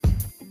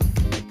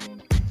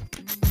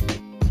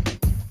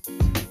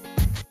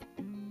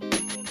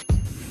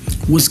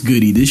What's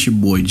goody? This your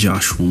boy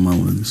Joshua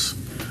Mullins,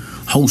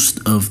 host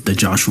of the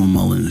Joshua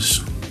Mullins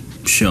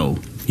Show,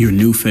 your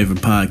new favorite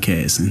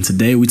podcast. And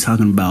today we're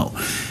talking about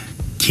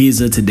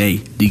kids of today,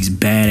 these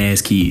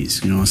badass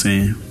kids, you know what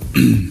I'm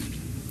saying?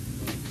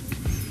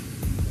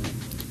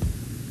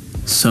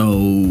 So,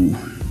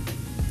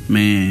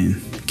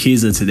 man,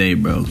 kids of today,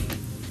 bro,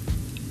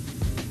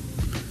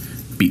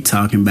 be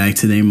talking back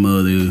to their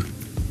mother,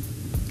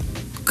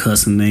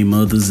 cussing their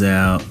mothers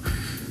out.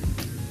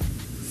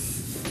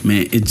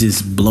 Man, it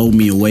just blow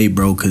me away,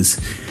 bro, because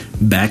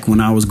back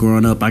when I was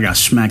growing up, I got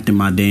smacked in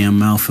my damn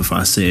mouth if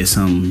I said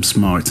something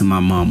smart to my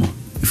mama.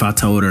 If I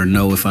told her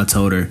no, if I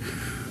told her,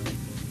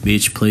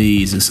 bitch,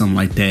 please, or something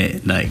like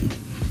that. Like,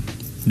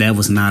 that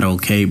was not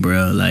okay,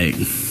 bro. Like,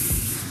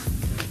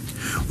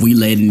 we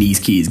letting these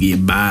kids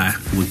get by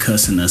with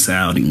cussing us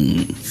out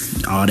and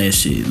all that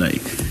shit.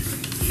 Like,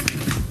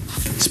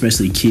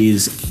 especially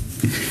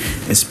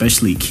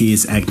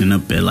kids acting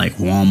up at, like,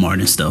 Walmart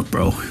and stuff,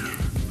 bro.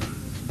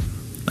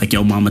 Like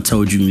your mama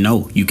told you,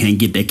 no, you can't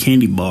get that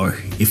candy bar.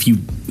 If you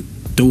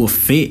threw a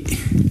fit,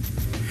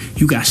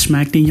 you got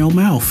smacked in your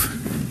mouth.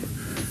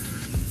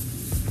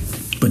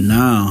 But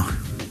now,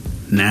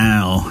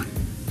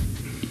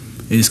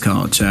 it's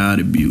called child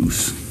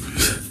abuse.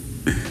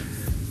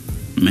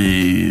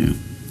 Man,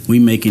 we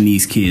making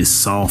these kids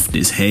soft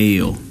as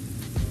hell.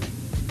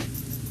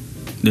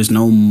 There's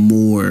no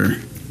more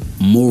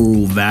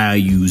moral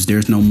values.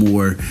 There's no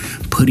more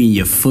putting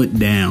your foot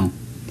down.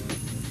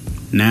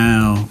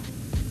 Now,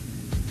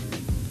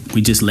 we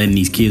just letting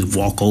these kids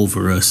walk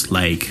over us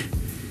like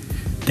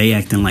they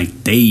acting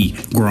like they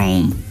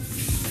grown.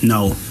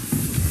 No.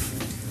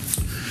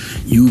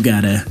 You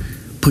gotta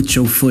put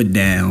your foot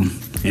down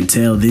and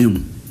tell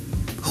them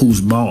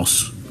who's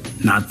boss,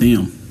 not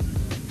them.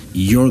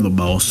 You're the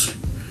boss.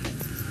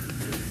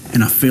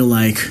 And I feel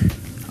like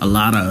a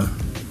lot of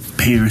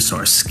parents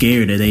are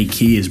scared of their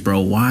kids, bro.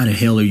 Why the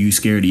hell are you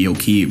scared of your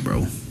kid,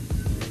 bro?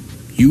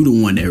 You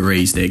the one that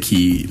raised that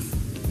kid.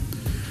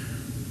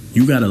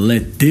 You gotta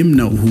let them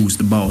know who's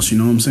the boss, you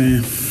know what I'm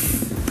saying?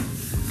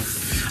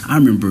 I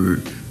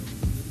remember,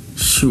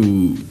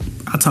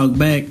 I talk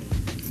back,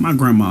 my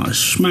grandma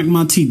smacked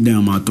my teeth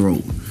down my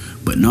throat.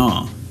 But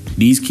nah,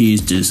 these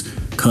kids just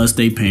cuss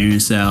their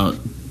parents out,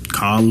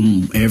 call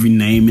them every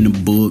name in the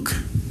book,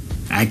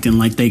 acting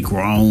like they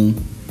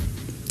grown,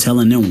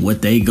 telling them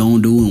what they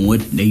gonna do and what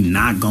they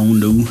not gonna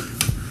do.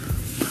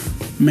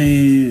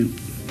 Man,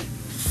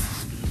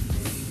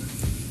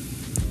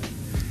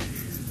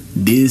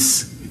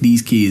 these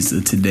kids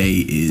of today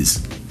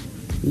is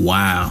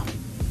wow.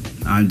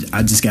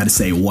 I just gotta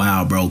say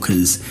wow, bro,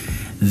 because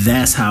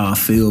that's how I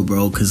feel,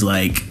 bro. Because,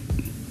 like,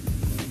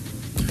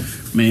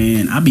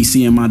 man, I be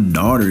seeing my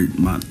daughter,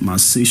 my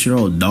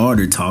 6-year-old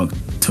daughter talk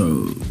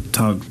to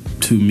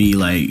me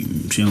like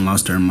she done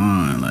lost her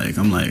mind. Like,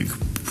 I'm like,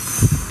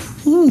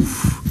 whew,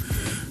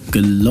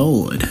 good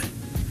Lord.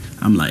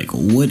 I'm like,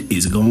 what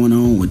is going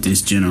on with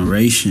this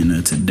generation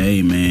of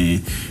today,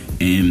 man?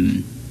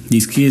 And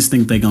these kids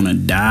think they're gonna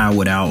die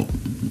without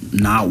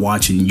not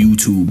watching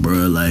YouTube,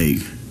 bro. Like,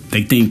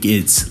 they think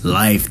it's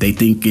life. They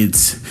think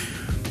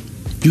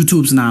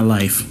YouTube's not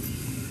life.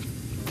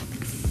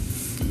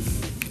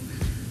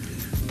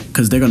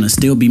 Because they're gonna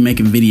still be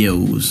making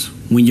videos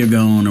when you're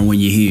gone or when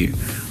you're here.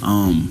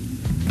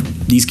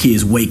 These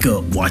kids wake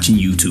up watching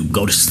YouTube,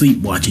 go to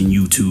sleep watching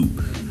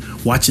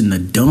YouTube, watching the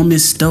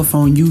dumbest stuff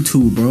on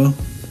YouTube, bro.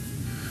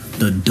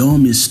 The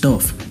dumbest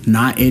stuff.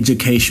 Not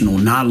educational,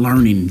 not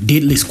learning,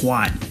 diddly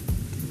squat.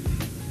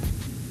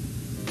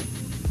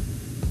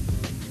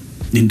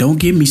 And don't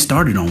get me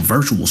started on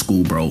virtual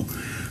school, bro.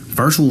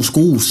 Virtual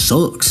school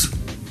sucks.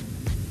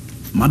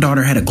 My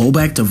daughter had to go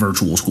back to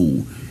virtual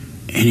school.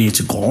 And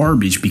it's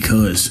garbage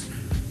because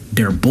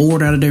they're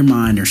bored out of their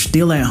mind. They're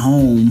still at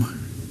home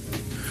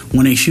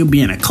when they should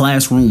be in a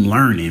classroom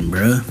learning,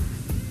 bruh.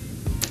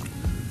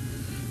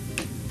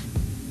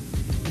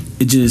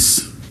 It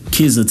just,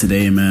 kids of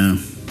today, man.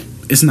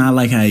 It's not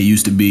like how it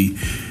used to be.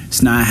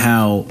 It's not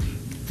how,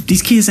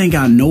 these kids ain't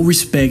got no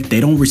respect. They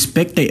don't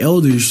respect their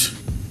elders.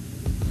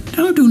 They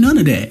don't do none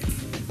of that.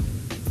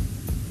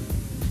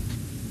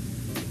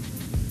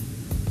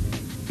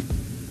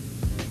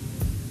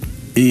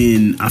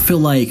 And I feel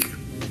like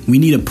we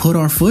need to put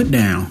our foot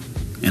down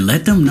and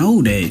let them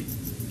know that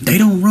they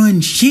don't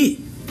run shit.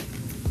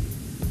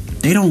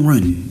 They don't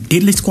run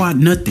diddly squat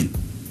nothing.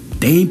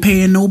 They ain't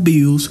paying no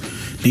bills.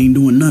 They ain't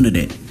doing none of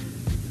that.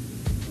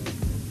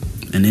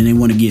 And then they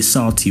want to get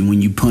salty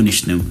when you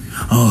punish them.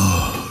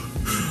 Oh,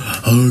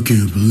 I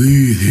can't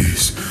believe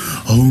this.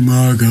 Oh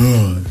my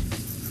God.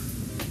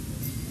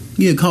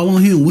 Yeah, call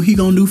on him. What he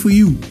gonna do for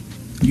you?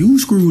 You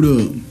screwed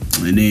up.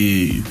 And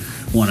then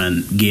want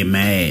to get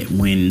mad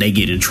when they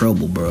get in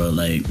trouble, bro.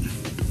 Like,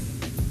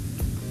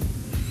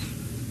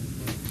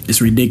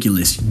 it's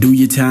ridiculous. Do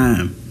your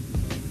time.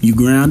 You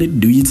grounded,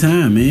 do your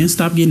time, man.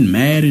 Stop getting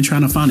mad and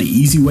trying to find an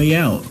easy way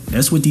out.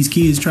 That's what these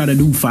kids try to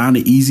do, find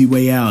an easy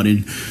way out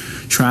and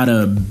try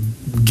to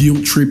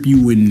guilt trip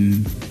you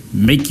and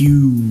make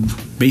you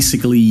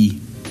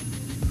basically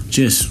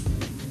just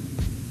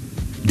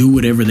do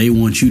whatever they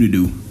want you to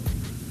do.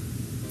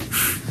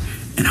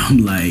 And I'm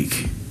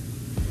like,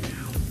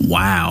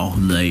 wow,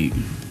 like,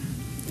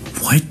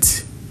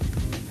 what?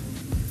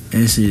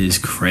 That shit is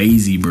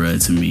crazy,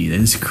 bruh, to me.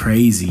 That's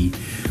crazy.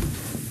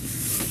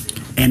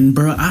 And,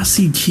 bruh, I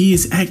see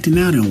kids acting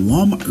out in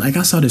Walmart. Like,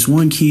 I saw this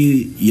one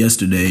kid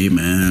yesterday,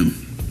 man.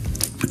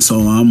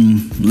 So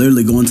I'm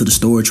literally going to the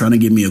store trying to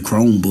get me a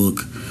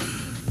Chromebook.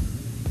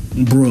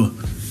 Bruh,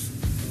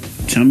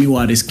 tell me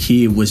why this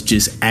kid was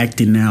just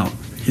acting out.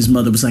 His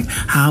mother was like,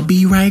 I'll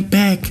be right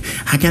back.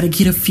 I gotta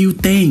get a few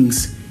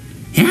things.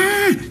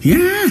 Yeah.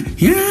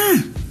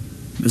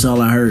 That's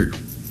all I heard.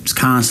 It's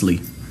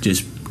constantly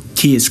just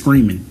kids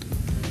screaming.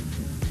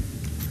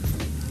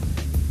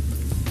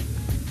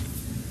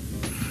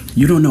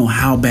 You don't know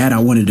how bad I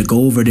wanted to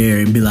go over there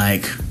and be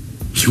like,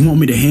 you want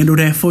me to handle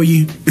that for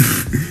you?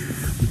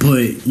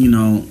 But, you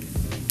know,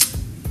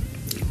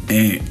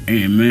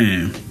 and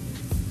man,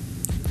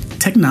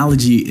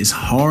 technology is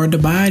hard to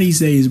buy these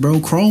days, bro.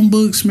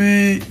 Chromebooks,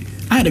 man.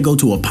 I had to go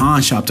to a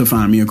pawn shop to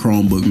find me a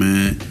Chromebook,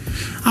 man.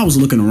 I was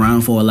looking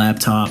around for a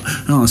laptop,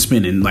 and I was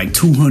spending like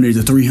 $200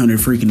 to $300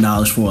 freaking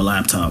dollars for a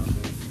laptop,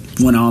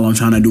 when all I'm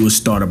trying to do is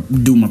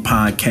do my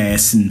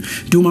podcast and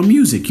do my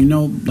music, you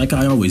know, like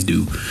I always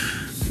do.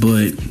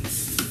 But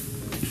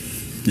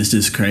it's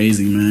just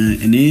crazy, man.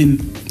 And then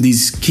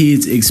these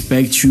kids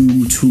expect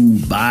you to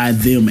buy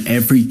them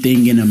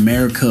everything in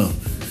America.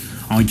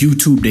 On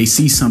YouTube, they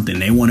see something,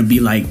 they want to be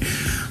like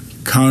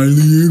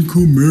Kylie and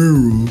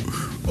Camara,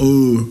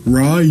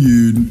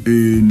 Ryan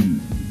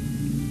and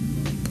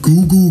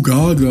Goo Goo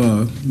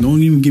Gaga.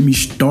 Don't even get me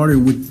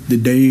started with the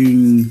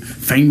dang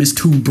Famous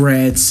Two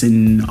Brats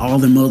and all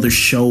them other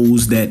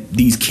shows that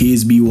these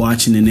kids be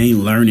watching, and they ain't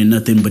learning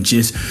nothing but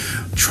just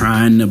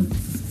trying to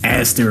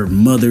ask their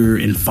mother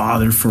and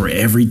father for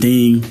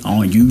everything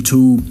on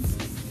YouTube.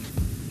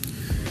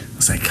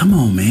 It's like, come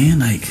on, man.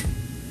 Like,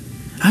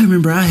 I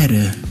remember I had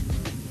to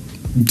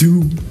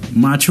do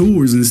my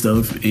chores and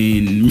stuff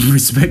and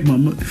respect my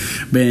mother.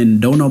 Man,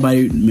 don't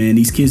nobody, man,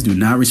 these kids do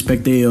not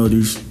respect their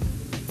elders.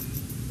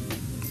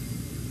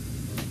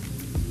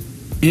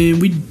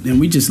 And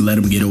we just let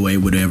them get away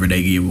with whatever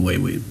they get away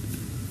with.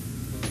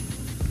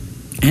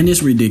 And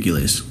it's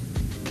ridiculous.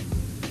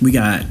 We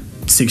got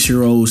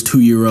 6-year-olds,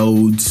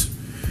 2-year-olds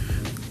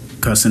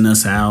cussing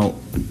us out,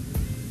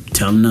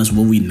 telling us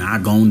what we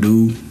not gonna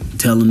do,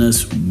 telling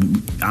us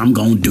I'm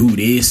gonna do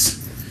this.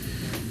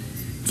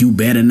 You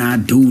better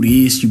not do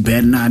this. You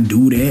better not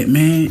do that,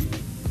 man.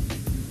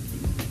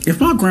 If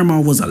my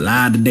grandma was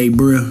alive today,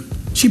 bruh,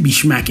 she'd be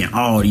smacking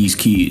all these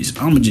kids.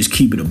 I'ma just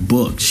keep it a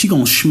buck. She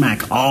gonna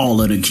smack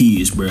all of the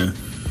kids, bruh,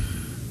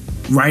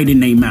 right in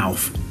their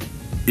mouth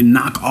and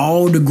knock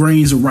all the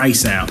grains of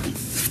rice out.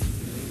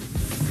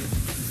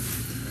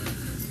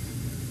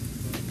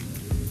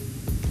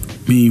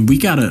 I mean, we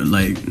gotta,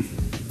 like,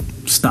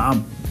 stop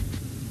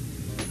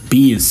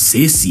being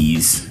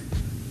sissies.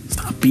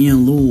 Stop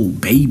being little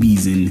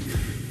babies and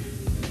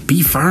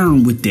be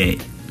firm with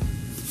that.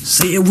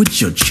 Say it with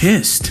your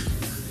chest,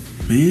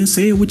 man.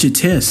 Say it with your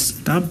chest.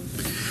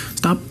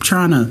 Stop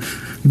trying to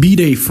be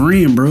their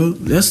friend, bro.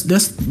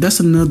 That's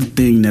another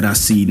thing that I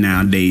see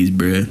nowadays,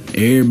 bro.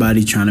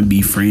 Everybody trying to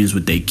be friends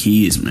with their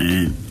kids,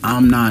 man.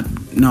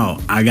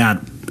 I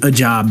got a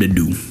job to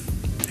do.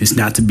 It's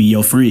not to be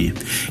your friend.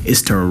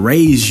 It's to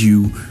raise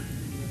you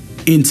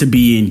into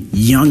being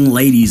young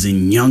ladies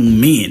and young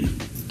men,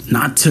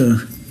 not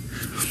to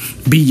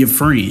be your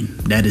friend.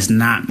 That is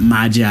not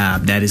my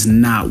job. That is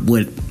not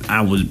what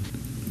I was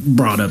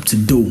brought up to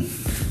do.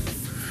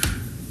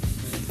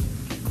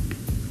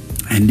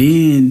 And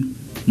then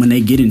when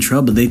they get in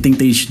trouble, they think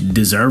they should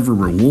deserve a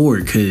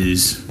reward,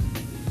 because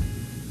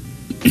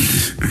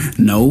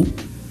no,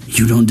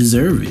 you don't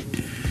deserve it.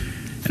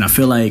 And I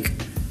feel like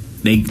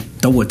they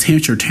throw a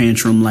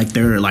tantrum like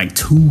they're like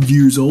 2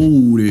 years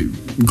old.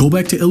 Go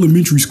back to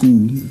elementary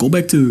school. Go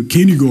back to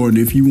kindergarten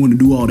if you want to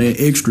do all that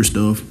extra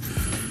stuff.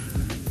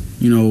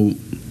 You know,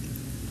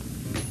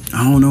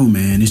 I don't know,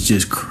 man. It's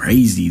just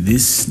crazy.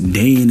 This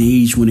day and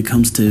age when it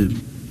comes to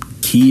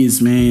kids,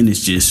 man,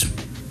 it's just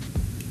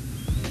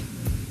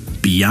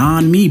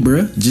beyond me,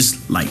 bruh.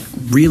 Just like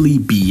really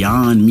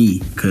beyond me,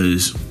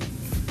 because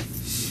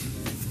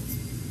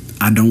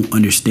I don't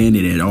understand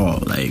it at all.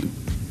 Like,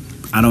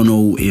 I don't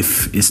know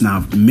if it's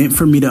not meant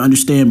for me to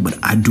understand, but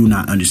I do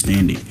not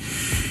understand it.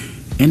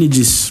 And it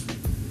just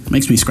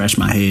makes me scratch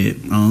my head.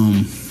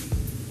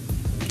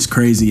 It's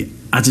crazy.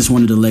 I just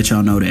wanted to let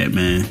y'all know that,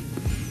 man.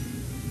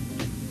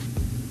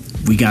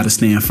 We got to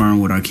stand firm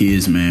with our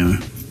kids, man.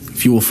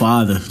 If you a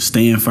father,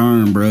 stand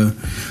firm, bro.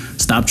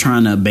 Stop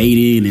trying to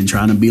bait in and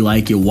trying to be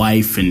like your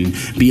wife and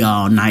be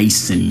all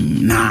nice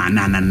and nah.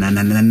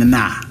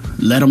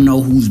 Let them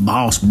know who's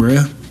boss,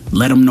 bro.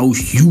 Let them know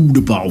you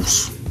the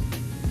boss.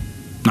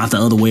 Not the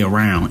other way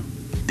around.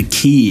 The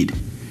kid.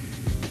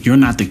 You're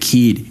not the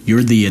kid.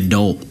 You're the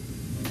adult.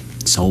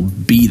 So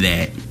be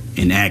that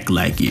and act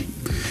like it.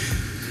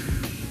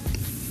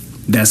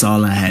 That's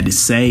all I had to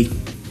say.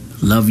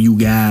 Love you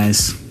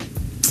guys.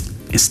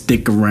 And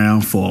stick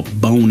around for a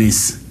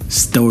bonus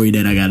story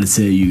that I gotta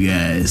tell you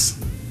guys.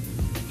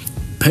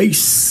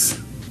 Peace.